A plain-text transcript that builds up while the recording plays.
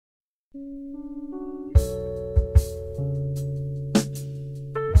If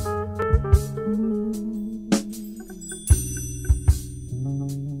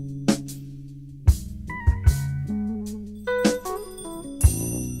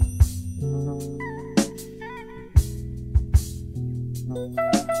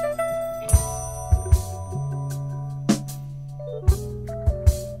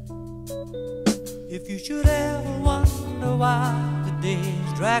you should ever wonder why the days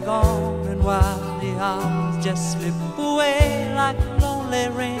drag on and why the hours just slip away like lonely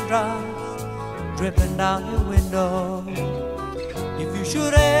raindrops dripping down your window, if you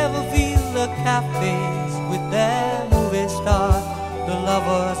should ever feel the cafes with their movie stars, the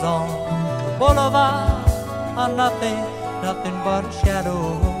lovers on the boulevard are nothing, nothing but a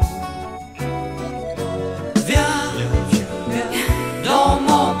shadow. Viens, dans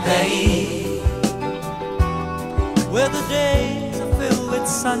mon pays, where the days are filled with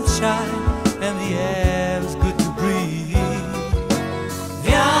sunshine and the air is good to breathe.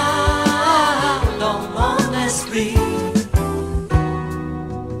 Viens dans mon esprit.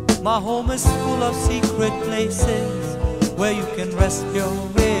 My home is full of secret places where you can rest your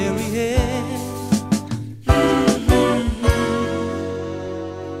weary head.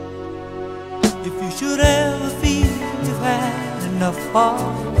 If you should ever feel you've had enough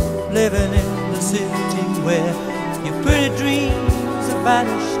of living in the city where your pretty dreams have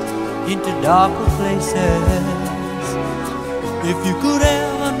vanished into darker places, if you could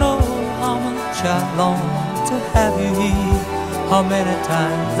ever know how much I long to have you here, how many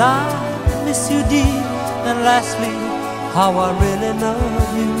times I miss you dear, and lastly, how I really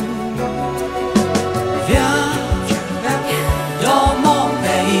love you. Viens dans mon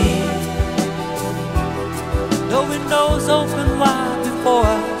pays. The windows open wide before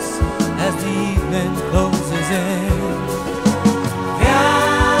us as the evening closes in.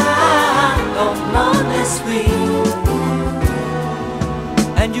 Viens dans mon esprit.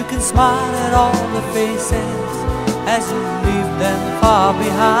 And you can smile at all the faces as you leave them far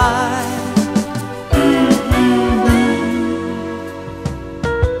behind.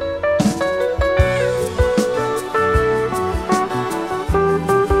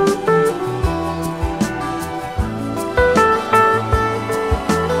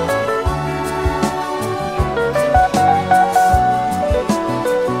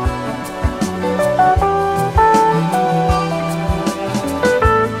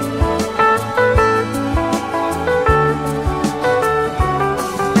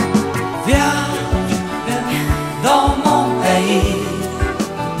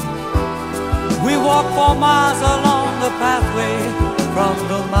 Walk for miles along the pathway from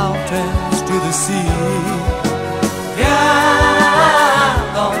the mountains to the sea. Viens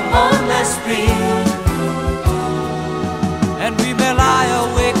dans mon esprit. And we may lie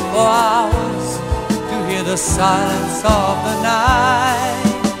awake for hours to hear the silence of the night.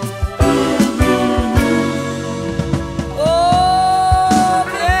 Oh,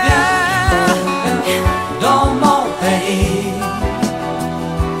 viens dans mon pays,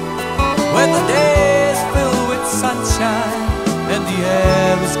 where the days filled with sunshine and the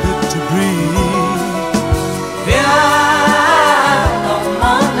air is good to breathe. Viens dans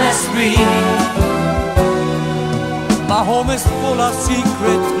mon esprit. My home is full of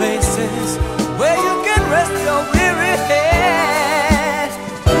secret places where you can rest your weary head.